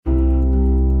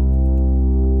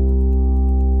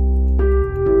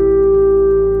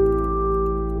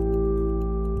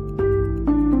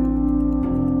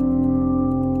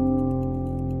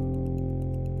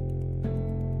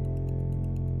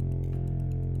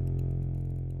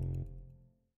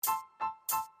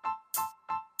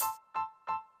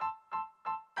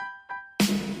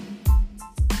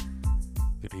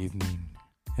evening,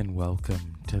 and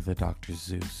welcome to the Dr.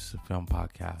 Zeus Film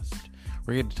Podcast.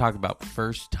 We're going to talk about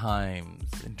first times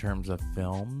in terms of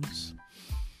films.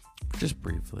 Just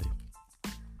briefly,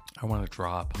 I want to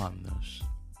draw upon this.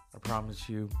 I promise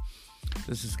you,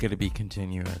 this is going to be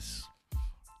continuous.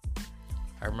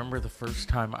 I remember the first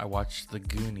time I watched The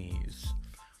Goonies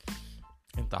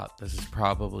and thought this is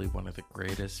probably one of the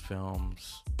greatest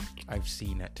films I've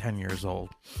seen at 10 years old.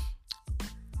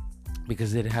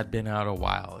 Because it had been out a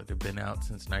while. It had been out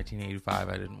since 1985.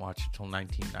 I didn't watch it till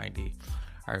 1990.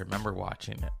 I remember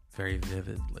watching it very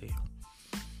vividly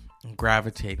and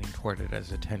gravitating toward it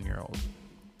as a 10-year-old.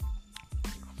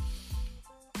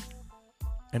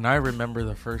 And I remember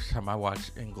the first time I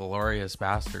watched Inglourious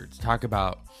Basterds. Talk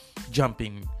about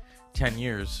jumping 10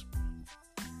 years.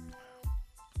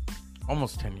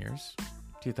 Almost 10 years.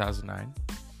 2009.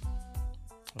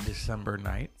 A December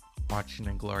night. Watching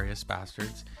Inglourious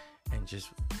Basterds. And just,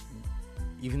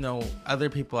 even though other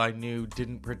people I knew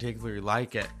didn't particularly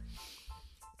like it,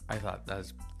 I thought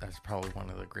that's probably one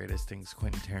of the greatest things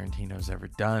Quentin Tarantino's ever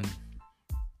done.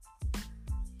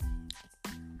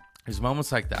 There's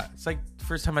moments like that. It's like the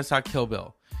first time I saw Kill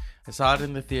Bill. I saw it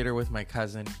in the theater with my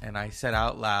cousin, and I said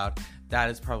out loud, that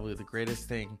is probably the greatest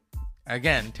thing,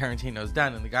 again, Tarantino's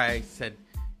done. And the guy said,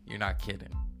 you're not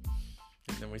kidding.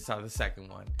 And then we saw the second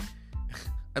one.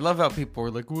 I love how people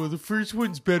were like, well, the first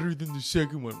one's better than the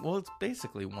second one. Well, it's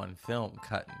basically one film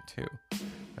cut in two.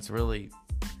 That's really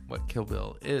what Kill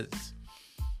Bill is.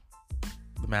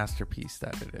 The masterpiece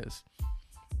that it is.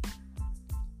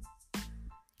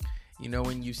 You know,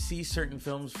 when you see certain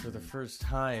films for the first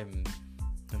time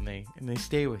and they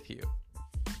stay with you.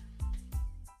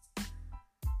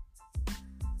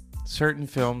 Certain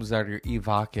films that are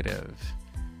evocative.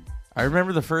 I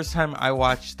remember the first time I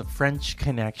watched The French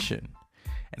Connection.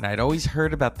 And I'd always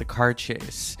heard about the car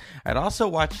chase. I'd also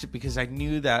watched it because I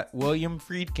knew that William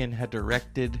Friedkin had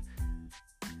directed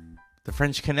The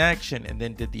French Connection and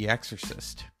then did The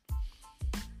Exorcist.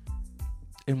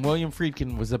 And William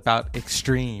Friedkin was about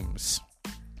extremes.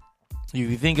 If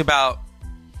you think about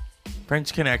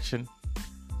French Connection,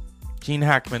 Gene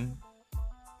Hackman,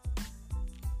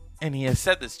 and he has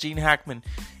said this, Gene Hackman,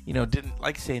 didn't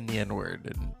like saying the N-word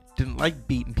and didn't like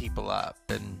beating people up.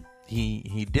 And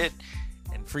he did.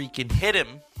 And Friedkin hit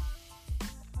him.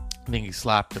 I think he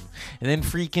slapped him. And then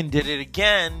Friedkin did it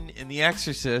again in The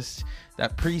Exorcist.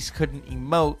 That priest couldn't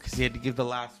emote because he had to give the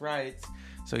last rites.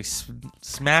 So he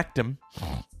smacked him.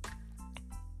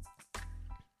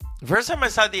 The first time I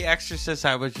saw The Exorcist,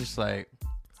 I was just like,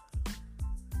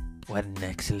 what an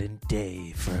excellent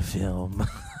day for a film.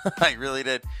 I really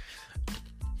did.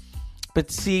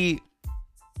 But see,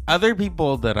 other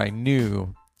people that I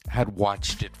knew had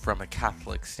watched it from a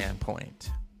Catholic standpoint.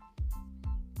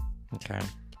 Okay.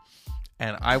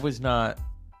 And I was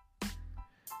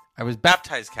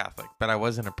baptized Catholic, but I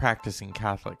wasn't a practicing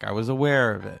Catholic. I was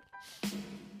aware of it.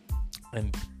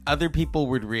 And other people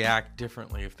would react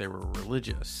differently if they were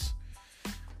religious.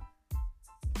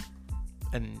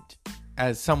 And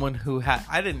as someone who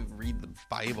I didn't read the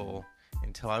Bible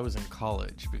until I was in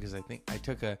college, because I think I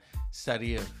took a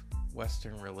study of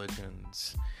Western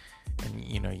religions.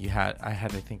 And, I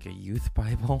had, a youth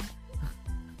Bible.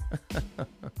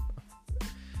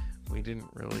 We didn't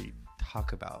really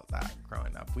talk about that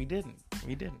growing up. We didn't.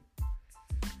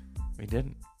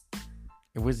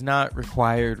 It was not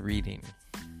required reading.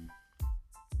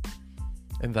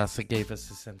 And thus it gave us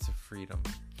a sense of freedom.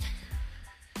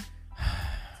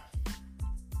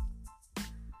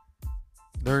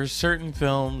 There are certain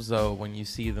films, though, when you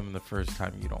see them the first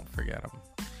time, you don't forget them.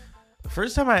 The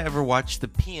first time I ever watched The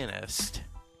Pianist,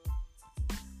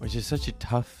 which is such a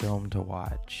tough film to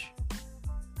watch.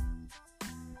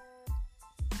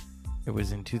 It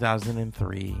was in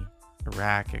 2003.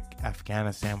 Iraq,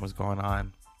 Afghanistan was going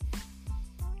on.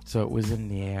 So it was in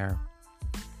the air.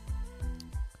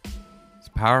 It's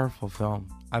a powerful film.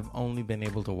 I've only been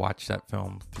able to watch that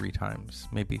film 3 times.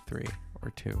 Maybe 3 or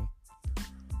 2.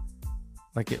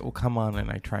 Like, it will come on and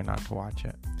I try not to watch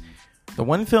it. The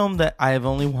one film that I have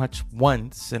only watched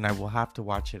once, and I will have to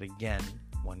watch it again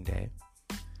one day,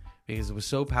 because it was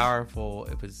so powerful.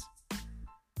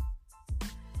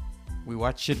 We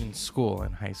watched it in school,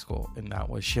 in high school, and that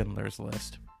was Schindler's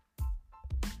List.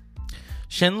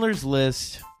 Schindler's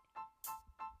List,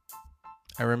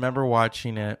 I remember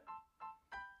watching it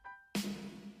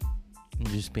and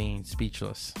just being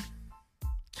speechless.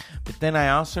 But then I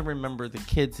also remember the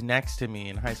kids next to me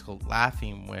in high school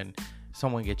laughing when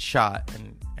someone gets shot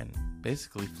and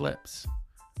basically flips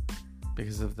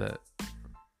because of the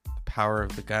power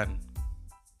of the gun.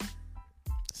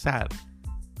 Sad.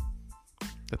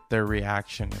 that their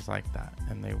reaction is like that,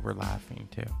 and they were laughing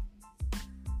too.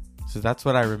 So that's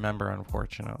what I remember,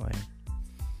 unfortunately.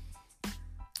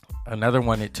 Another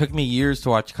one, it took me years to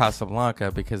watch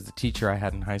Casablanca because the teacher I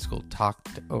had in high school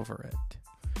talked over it.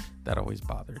 That always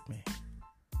bothered me.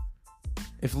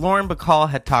 If Lauren Bacall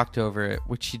had talked over it,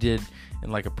 which she did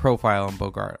in like a profile on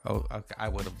Bogart, I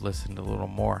would have listened a little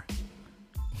more.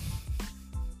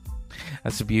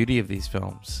 That's the beauty of these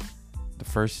films. The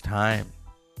first time.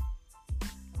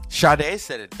 Sade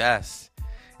said it best.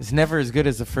 It's never as good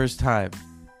as the first time.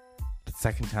 The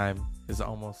second time is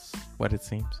almost what it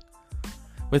seems.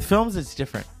 With films, it's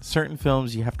different. Certain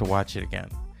films, you have to watch it again.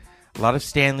 A lot of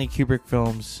Stanley Kubrick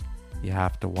films, you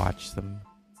have to watch them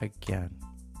again.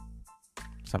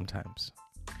 Sometimes.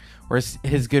 Or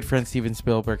his good friend Steven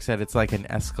Spielberg said it's like an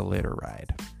escalator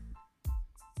ride.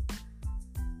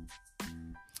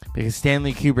 Because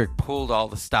Stanley Kubrick pulled all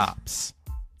the stops.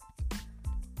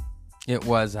 It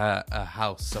was a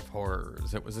house of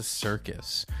horrors. It was a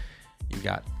circus. You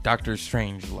got Doctor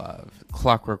Strangelove,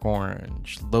 Clockwork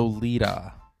Orange,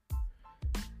 Lolita,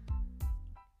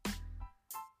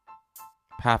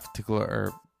 Paths to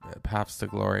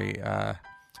Glory,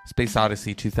 Space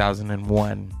Odyssey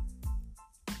 2001,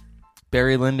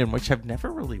 Barry Lyndon, which I've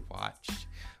never really watched.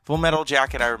 Full Metal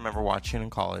Jacket I remember watching in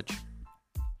college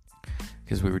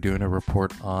because we were doing a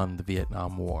report on the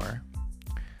Vietnam War.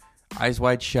 Eyes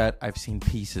Wide Shut, I've seen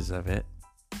pieces of it.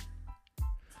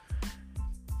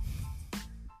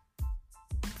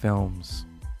 Films,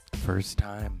 first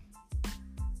time.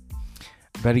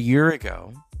 About a year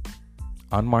ago,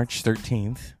 on March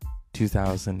 13th,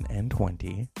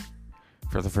 2020,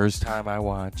 for the first time I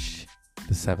watched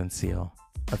The Seventh Seal,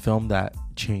 a film that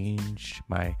changed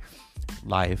my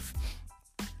life,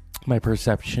 my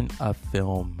perception of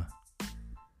film.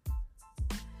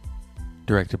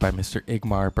 Directed by Mr.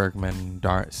 Ingmar Bergman,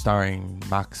 starring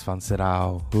Max von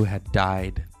Sydow, who had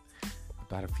died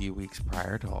about a few weeks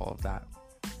prior to all of that.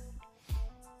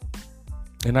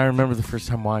 And I remember the first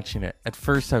time watching it. At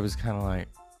first, I was kind of like,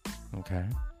 okay.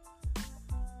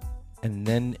 And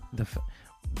then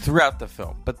throughout the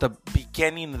film. But the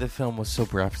beginning of the film was so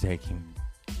breathtaking.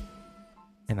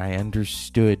 And I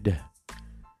understood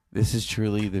this is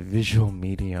truly the visual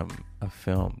medium of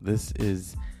film. This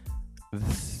is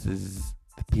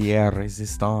the Pierre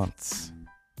Resistance.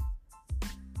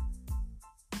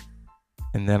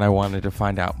 And then I wanted to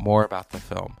find out more about the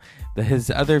film.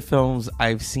 His other films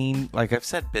I've seen, like I've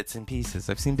said, bits and pieces.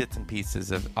 I've seen bits and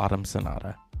pieces of Autumn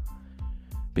Sonata.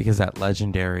 Because that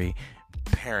legendary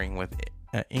pairing with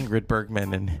Ingrid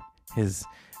Bergman and his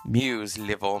muse,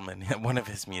 Liv Ullmann, one of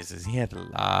his muses. He had a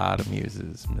lot of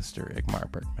muses, Mr. Ingmar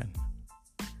Bergman.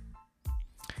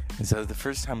 And so the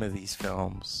first time of these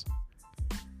films,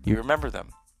 you remember them.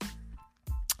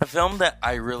 A film that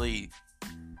I really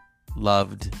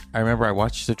loved. I remember I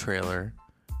watched the trailer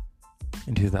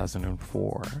in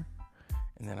 2004.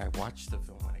 And then I watched the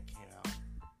film when it came out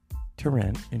to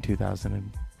rent in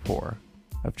 2004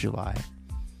 of July.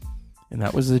 And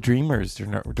that was The Dreamers,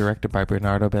 directed by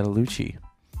Bernardo Bertolucci.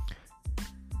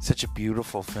 Such a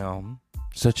beautiful film.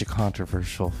 Such a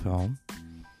controversial film.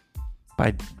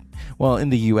 In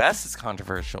the U.S. it's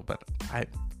controversial, but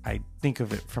I think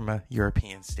of it from a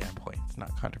European standpoint. It's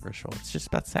not controversial. It's just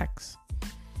about sex.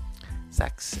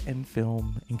 Sex and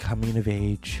film and coming of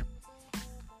age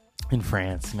in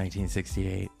France in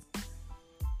 1968.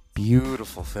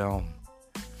 Beautiful film.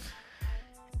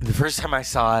 The first time I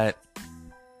saw it,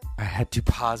 I had to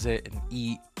pause it and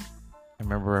eat. I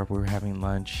remember we were having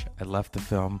lunch. I left the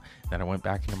film. Then I went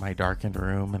back into my darkened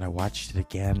room and I watched it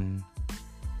again.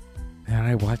 And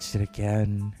I watched it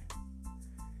again.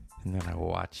 And then I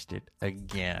watched it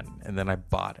again. And then I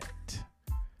bought it.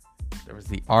 There was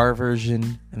the R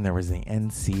version and there was the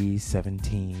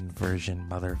NC-17 version,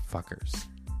 motherfuckers.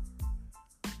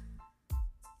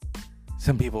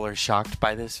 Some people are shocked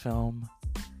by this film.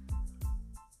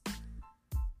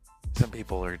 Some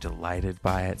people are delighted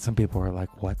by it. Some people are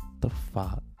like, what the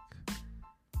fuck?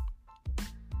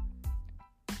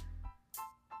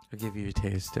 I'll give you a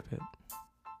taste of it.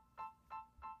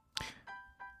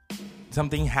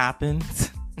 Something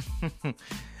happens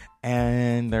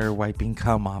and they're wiping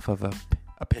cum off of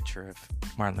a picture of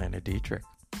Marlene Dietrich.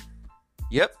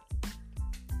 Yep.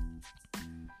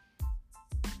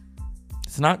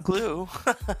 It's not glue.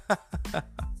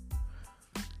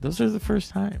 Those are the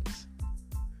first times.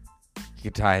 You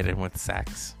could tie it in with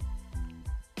sex.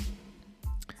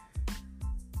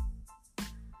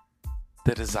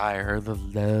 The desire, the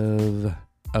love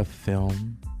of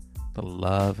film, the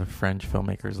love of French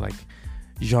filmmakers like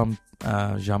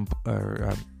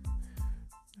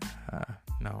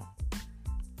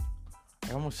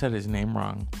I almost said his name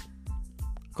wrong.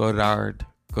 Godard.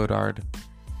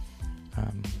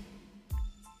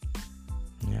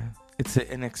 Yeah, it's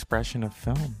an expression of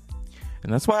film.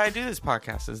 And that's why I do this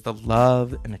podcast, is the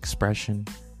love and expression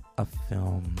of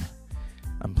film.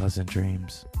 Unpleasant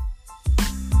dreams.